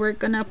 10/3, so we're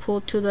gonna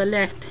pull to the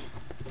left.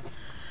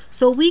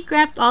 So we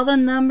graphed all the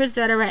numbers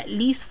that are at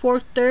least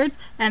 4/3,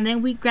 and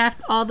then we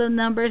graphed all the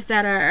numbers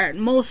that are at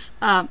most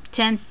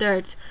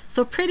 10/3.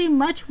 So pretty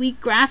much we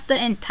graphed the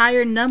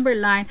entire number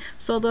line.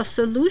 So the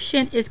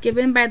solution is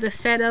given by the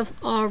set of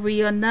all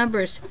real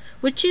numbers,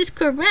 which is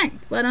correct.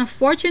 But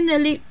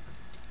unfortunately,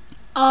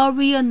 all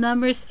real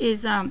numbers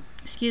is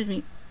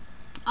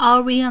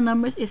all real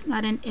numbers is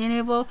not an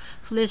interval.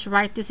 So let's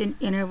write this in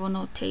interval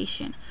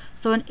notation.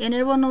 So in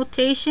interval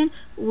notation,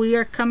 we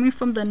are coming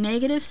from the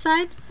negative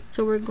side.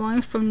 So we're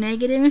going from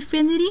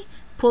 -infinity,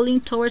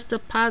 pulling towards the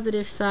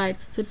positive side.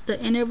 So it's the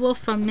interval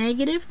from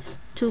negative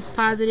to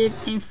positive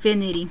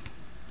infinity.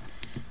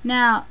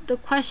 Now, the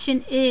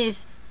question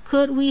is,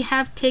 could we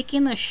have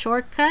taken a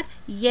shortcut?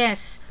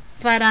 Yes,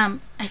 but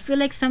I feel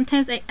like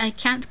sometimes I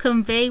can't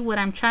convey what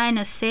I'm trying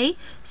to say,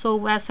 so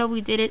that's how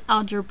we did it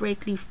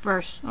algebraically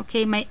first.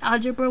 Okay, my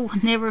algebra will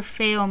never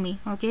fail me.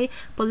 Okay,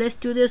 but let's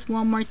do this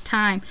one more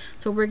time.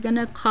 So we're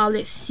gonna call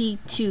it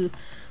C2.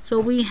 So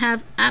we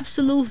have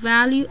absolute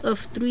value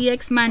of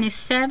 3x minus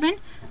 7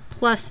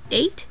 plus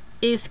 8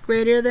 is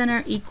greater than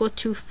or equal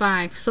to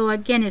 5. So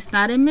again, it's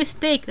not a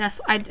mistake.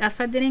 That's why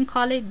I didn't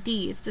call it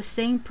D. It's the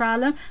same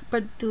problem,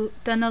 but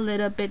done a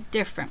little bit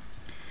different.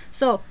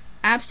 So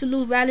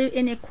absolute value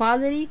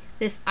inequality,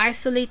 let's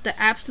isolate the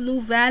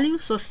absolute value.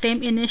 So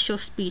same initial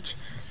speech.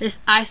 Let's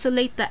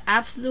isolate the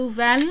absolute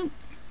value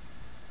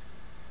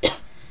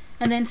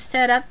and then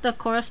set up the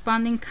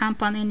corresponding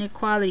compound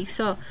inequality.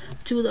 So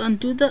to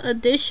undo the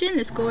addition,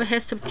 let's go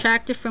ahead and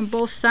subtract it from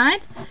both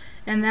sides,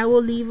 and that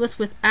will leave us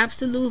with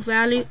absolute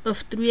value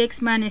of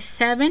 3x minus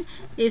 7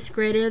 is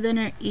greater than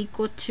or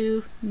equal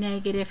to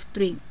negative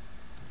 3.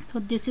 So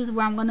this is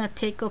where I'm going to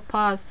take a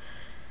pause.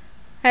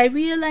 I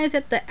realize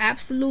that the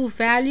absolute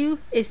value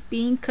is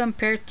being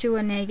compared to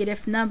a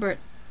negative number.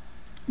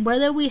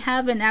 Whether we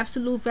have an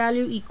absolute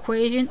value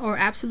equation or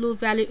absolute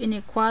value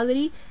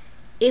inequality,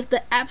 if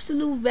the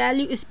absolute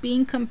value is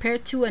being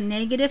compared to a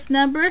negative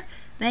number,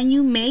 then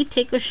you may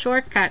take a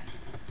shortcut.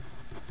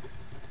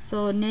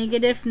 So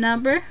negative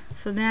number,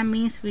 so that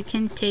means we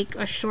can take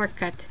a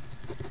shortcut.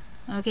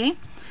 Okay,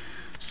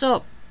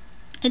 so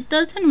it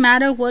doesn't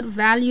matter what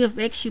value of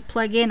x you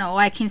plug in. Oh,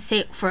 I can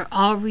say for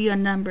all real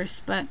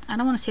numbers, but I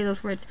don't want to say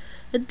those words.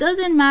 It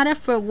doesn't matter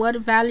for what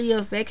value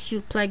of x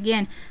you plug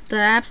in. The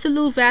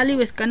absolute value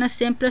is going to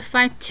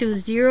simplify to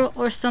 0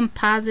 or some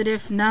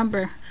positive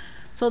number.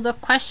 So the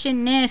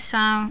question is,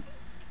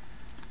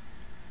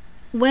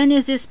 when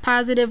is this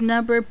positive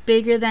number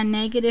bigger than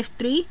negative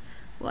 3?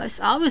 Well,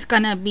 it's always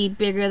going to be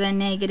bigger than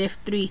negative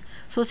 3.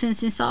 So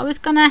since it's always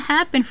going to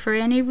happen for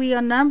any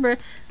real number,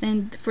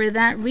 then for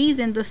that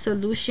reason the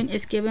solution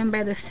is given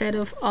by the set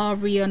of all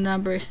real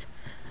numbers.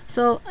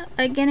 So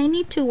again, I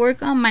need to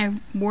work on my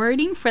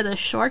wording for the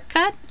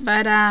shortcut,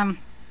 but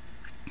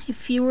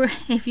if you were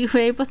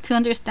able to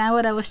understand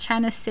what I was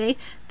trying to say,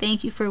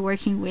 thank you for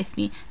working with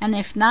me. And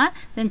if not,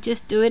 then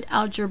just do it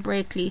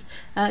algebraically.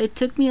 It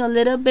took me a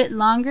little bit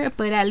longer,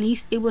 but at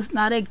least it was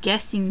not a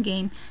guessing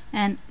game.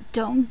 And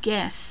don't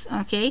guess,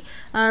 okay?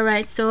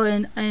 Alright, so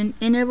in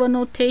interval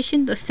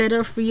notation, the set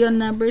of real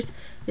numbers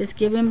is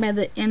given by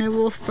the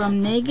interval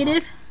from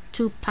negative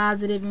to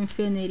positive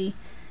infinity.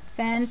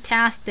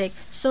 Fantastic.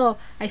 So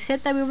I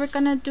said that we were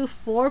gonna do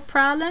 4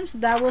 problems.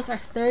 That was our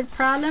 3rd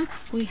problem.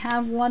 We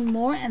have one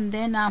more, and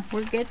then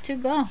we're good to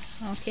go.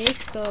 Okay,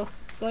 so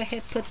go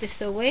ahead, put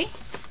this away.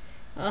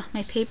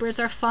 My papers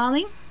are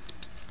falling.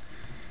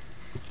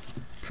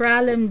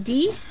 Problem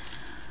D,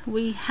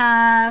 we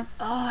have,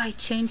 oh, I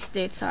changed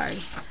it, sorry.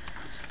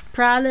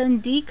 Problem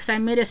D, because I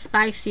made it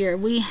spicier.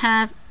 We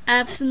have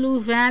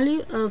absolute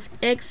value of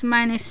x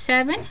minus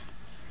 7.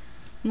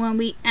 When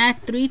we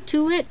add 3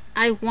 to it,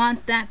 I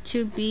want that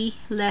to be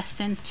less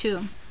than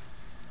 2.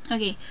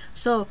 Okay,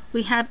 so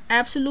we have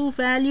absolute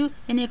value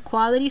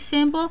inequality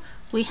symbol.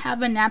 We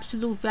have an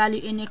absolute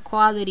value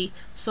inequality.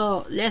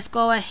 So let's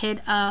go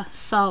ahead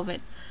solve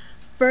it.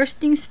 First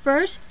things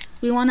first,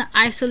 we want to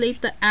isolate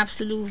the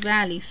absolute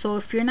value. So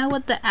if you're not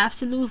with the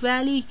absolute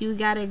value, you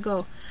gotta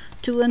go.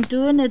 To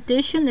undo an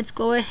addition, let's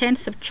go ahead and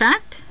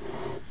subtract.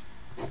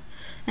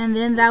 And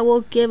then that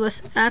will give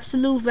us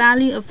absolute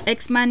value of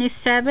x minus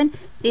 7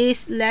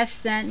 is less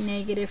than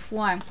negative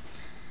 1.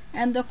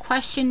 And the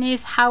question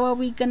is, how are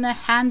we gonna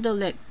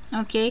handle it?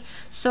 Okay,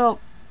 so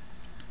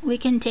we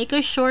can take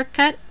a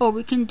shortcut or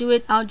we can do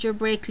it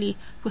algebraically.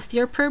 With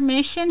your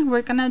permission,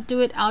 we're gonna do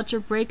it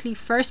algebraically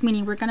first,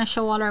 meaning we're gonna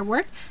show all our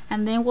work,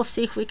 and then we'll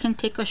see if we can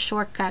take a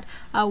shortcut.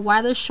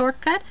 Why the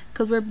shortcut?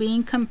 Because we're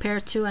being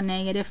compared to a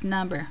negative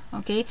number.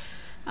 Okay,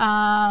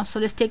 so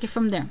let's take it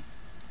from there.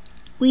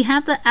 We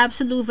have the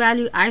absolute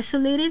value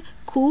isolated.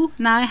 Cool.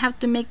 Now I have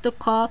to make the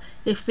call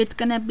if it's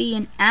gonna be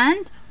an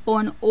AND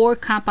or an OR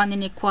compound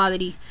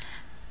inequality.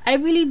 I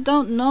really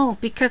don't know,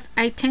 because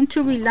I tend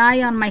to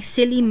rely on my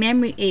silly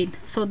memory aid,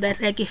 so that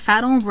like if I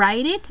don't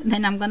write it,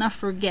 then I'm gonna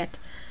forget.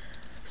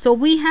 So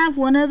we have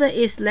one of the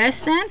is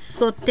less than,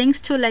 so thanks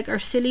to like our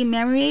silly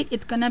memory aid,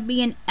 it's gonna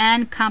be an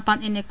AND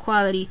compound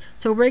inequality.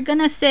 So we're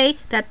gonna say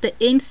that the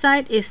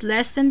inside is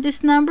less than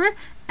this number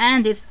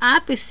and its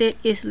opposite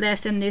is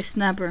less than this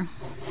number.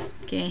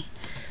 Okay,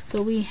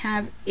 so we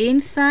have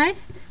inside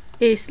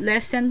is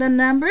less than the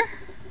number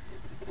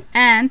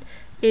and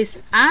its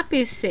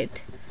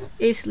opposite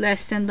is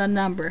less than the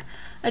number.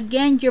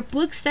 Again, your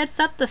book sets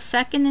up the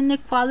second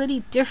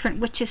inequality different,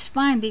 which is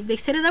fine. They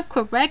set it up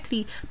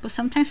correctly, but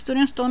sometimes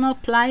students don't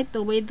apply it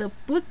the way the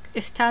book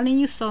is telling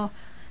you. So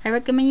I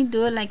recommend you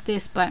do it like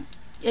this, but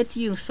it's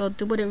you, so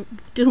do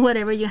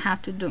whatever you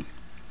have to do.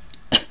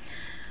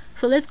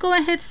 So let's go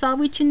ahead,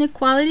 solve each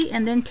inequality,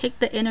 and then take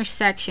the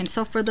intersection.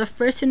 So for the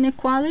first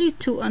inequality,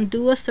 to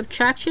undo a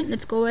subtraction,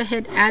 let's go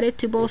ahead, add it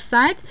to both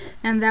sides,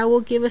 and that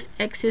will give us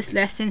x is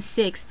less than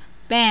 6.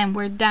 Bam,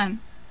 we're done.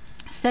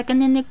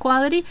 Second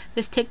inequality,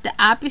 let's take the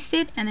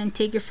opposite and then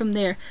take it from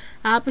there.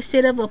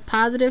 Opposite of a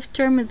positive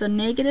term is a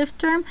negative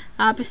term.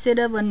 Opposite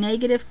of a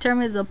negative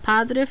term is a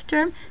positive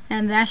term,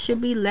 and that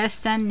should be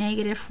less than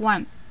negative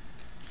 1.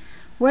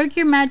 Work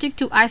your magic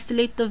to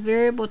isolate the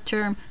variable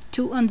term.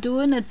 To undo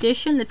an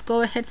addition, let's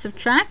go ahead,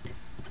 subtract,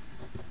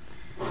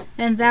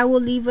 and that will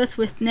leave us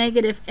with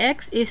negative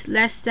x is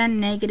less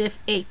than negative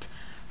 8.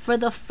 For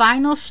the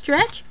final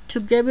stretch, to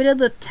get rid of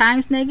the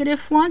times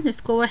negative 1, let's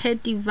go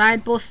ahead,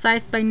 divide both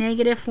sides by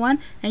negative 1,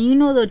 and you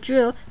know the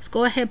drill. Let's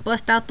go ahead,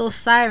 bust out those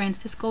sirens.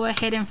 Let's go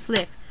ahead and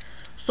flip.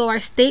 So our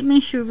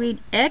statement should read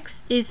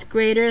x is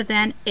greater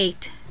than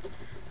 8.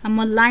 I'm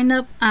going to line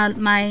up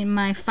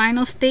my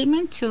final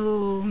statement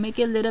to make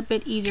it a little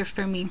bit easier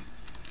for me.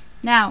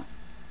 Now,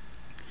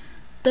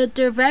 the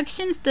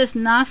directions does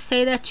not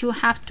say that you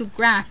have to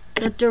graph.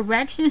 The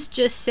directions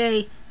just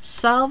say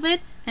solve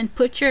it, and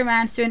put your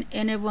answer in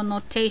interval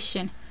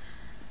notation.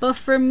 But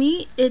for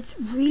me, it's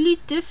really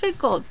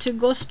difficult to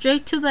go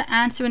straight to the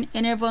answer in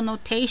interval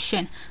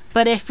notation.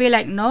 But if you're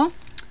like, no,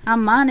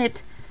 I'm on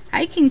it,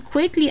 I can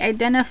quickly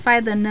identify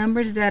the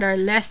numbers that are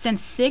less than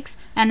 6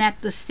 and at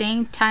the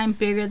same time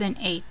bigger than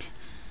 8.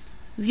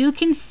 If you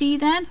can see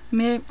that,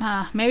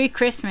 Merry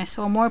Christmas,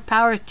 or more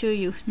power to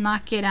you,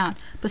 knock it out.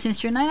 But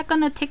since you're not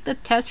going to take the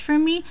test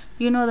from me,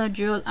 you know the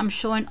drill, I'm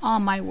showing all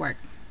my work.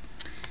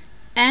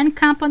 And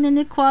compound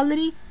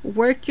inequality,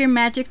 work your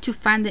magic to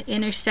find the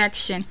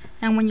intersection.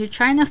 And when you're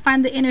trying to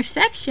find the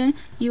intersection,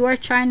 you are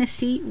trying to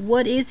see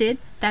what is it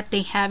that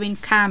they have in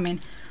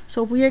common.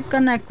 So we are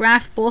going to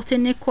graph both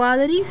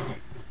inequalities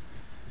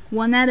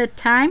one at a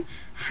time,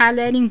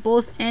 highlighting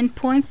both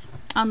endpoints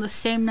on the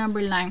same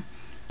number line.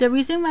 The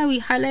reason why we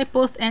highlight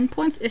both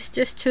endpoints is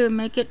just to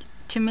make it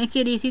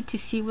easy to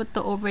see what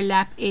the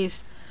overlap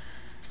is.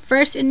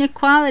 First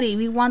inequality,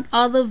 we want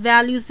all the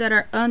values that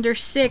are under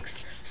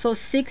 6. So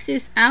 6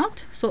 is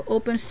out, so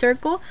open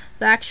circle,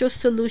 the actual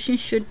solution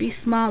should be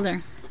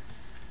smaller.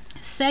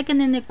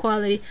 Second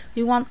inequality,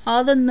 we want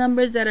all the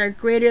numbers that are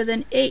greater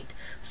than 8.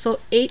 So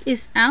 8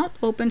 is out,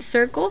 open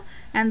circle,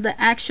 and the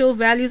actual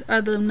values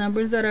are the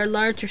numbers that are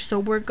larger, so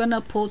we're gonna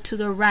pull to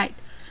the right.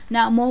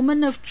 Now,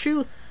 moment of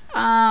truth,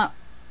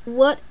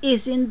 what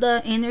is in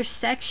the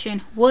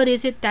intersection? What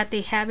is it that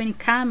they have in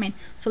common?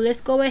 So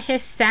let's go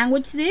ahead,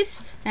 sandwich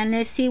this, and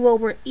let's see what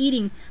we're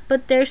eating.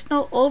 But there's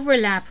no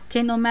overlap.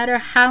 Okay, no matter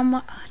how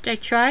much I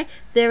try,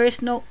 there is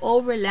no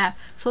overlap.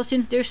 So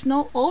since there's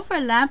no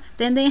overlap,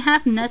 then they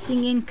have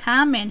nothing in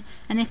common.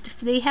 And if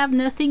they have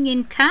nothing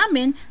in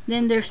common,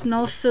 then there's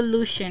no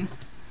solution.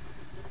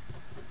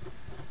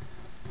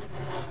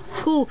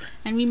 Cool.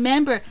 And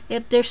remember,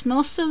 if there's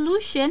no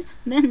solution,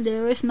 then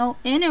there is no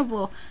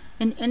interval.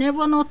 In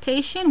interval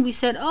notation, we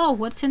said, oh,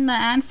 what's in the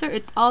answer?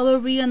 It's all the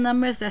real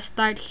numbers that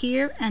start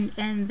here and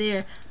end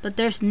there, but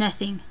there's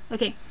nothing.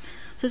 Okay,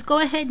 so let's go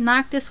ahead and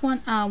knock this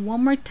one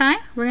more time.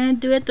 We're going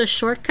to do it the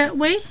shortcut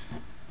way.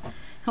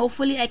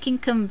 Hopefully I can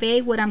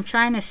convey what I'm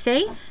trying to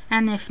say,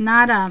 and if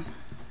not,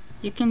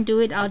 you can do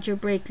it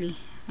algebraically.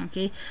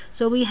 Okay,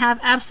 so we have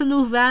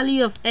absolute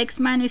value of x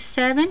minus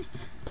 7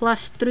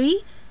 plus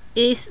 3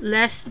 is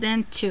less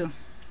than 2.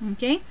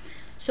 Okay,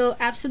 so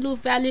absolute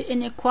value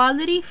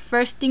inequality,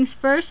 first things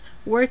first,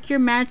 work your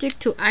magic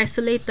to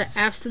isolate the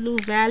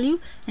absolute value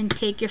and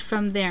take it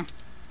from there.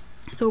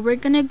 So we're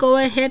going to go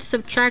ahead,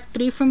 subtract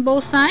 3 from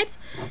both sides,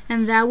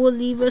 and that will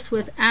leave us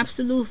with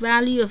absolute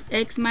value of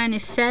x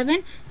minus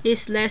 7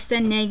 is less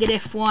than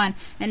negative 1.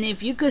 And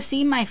if you could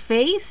see my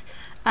face,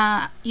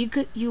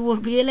 you will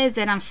realize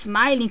that I'm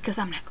smiling because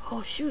I'm like,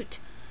 oh shoot,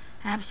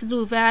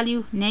 absolute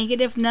value,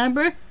 negative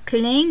number,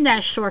 claim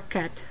that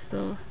shortcut.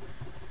 So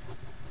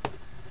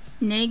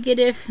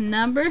negative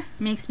number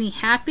makes me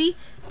happy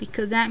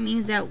because that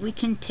means that we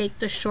can take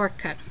the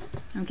shortcut.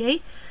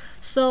 Okay,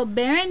 so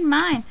bear in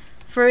mind,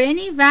 for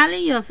any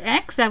value of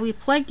x that we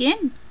plug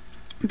in,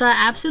 the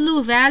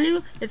absolute value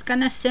is going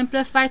to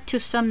simplify to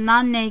some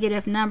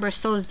non-negative number,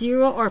 so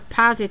 0 or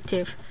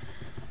positive.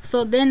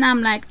 So then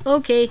I'm like,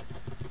 okay,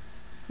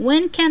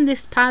 when can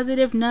this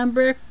positive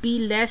number be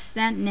less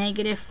than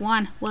negative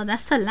 1? Well,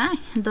 that's a lie.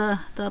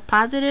 The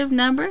positive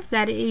number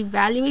that it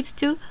evaluates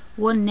to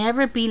will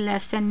never be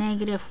less than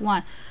negative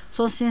 1.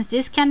 So since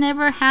this can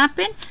never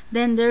happen,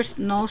 then there's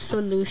no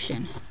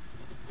solution.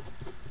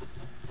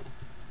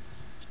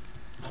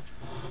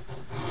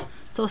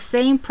 So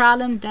same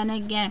problem then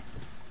again.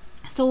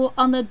 So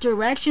on the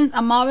directions,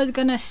 I'm always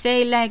going to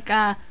say like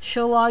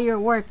show all your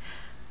work.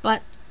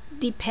 But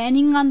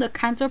depending on the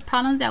kinds of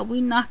problems that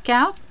we knock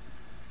out,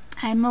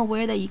 I'm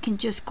aware that you can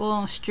just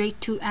go straight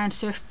to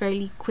answer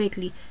fairly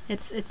quickly.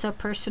 It's a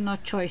personal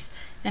choice.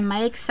 Am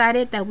I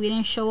excited that we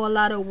didn't show a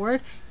lot of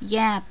work?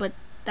 Yeah, but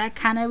that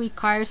kind of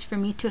requires for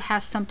me to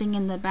have something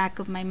in the back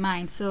of my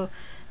mind. So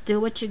do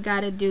what you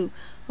gotta do.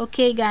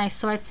 Okay guys,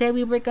 so I said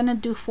we were gonna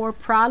do 4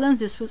 problems.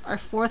 This was our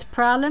 4th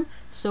problem,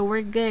 so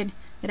we're good.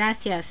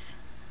 Gracias.